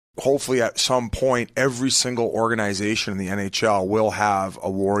hopefully at some point every single organization in the NHL will have a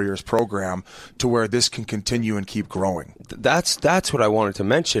Warriors program to where this can continue and keep growing. That's what I wanted to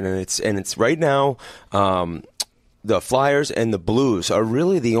mention, and it's right now. The Flyers and the Blues are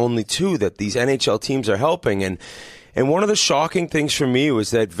really the only two that these NHL teams are helping. And one of the shocking things for me was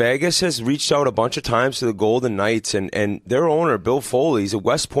that Vegas has reached out a bunch of times to the Golden Knights, and their owner, Bill Foley, is a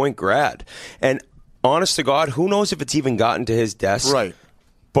West Point grad. And honest to God, who knows if it's even gotten to his desk? Right.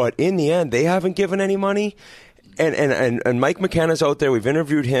 But in the end, they haven't given any money. And Mike McKenna's out there. We've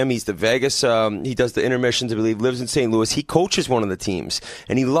interviewed him. He's the Vegas. He does the intermissions, I believe. Lives in St. Louis. He coaches one of the teams,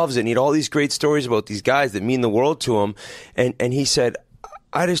 and he loves it. And he had all these great stories about these guys that mean the world to him. And he said,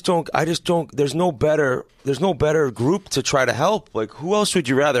 I just don't. There's no better group to try to help. Like, who else would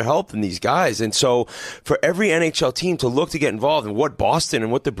you rather help than these guys? And so, for every NHL team to look to get involved in what Boston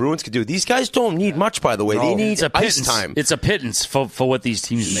and what the Bruins could do, these guys don't need much. By the way, they need ice time. It's a pittance for what these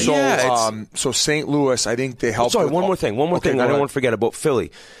teams make. So, so St. Louis, I think they help. Sorry, one more thing. I don't want to forget about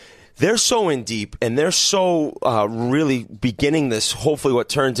Philly. They're so in deep, and they're so really beginning this, hopefully what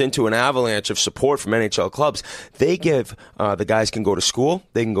turns into an avalanche of support from NHL clubs. They give, the guys can go to school,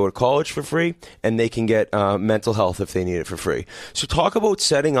 they can go to college for free, and they can get mental health if they need it for free. So talk about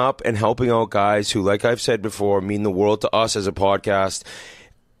setting up and helping out guys who, like I've said before, mean the world to us as a podcast.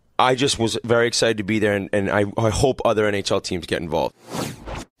 I just was very excited to be there, and I hope other NHL teams get involved.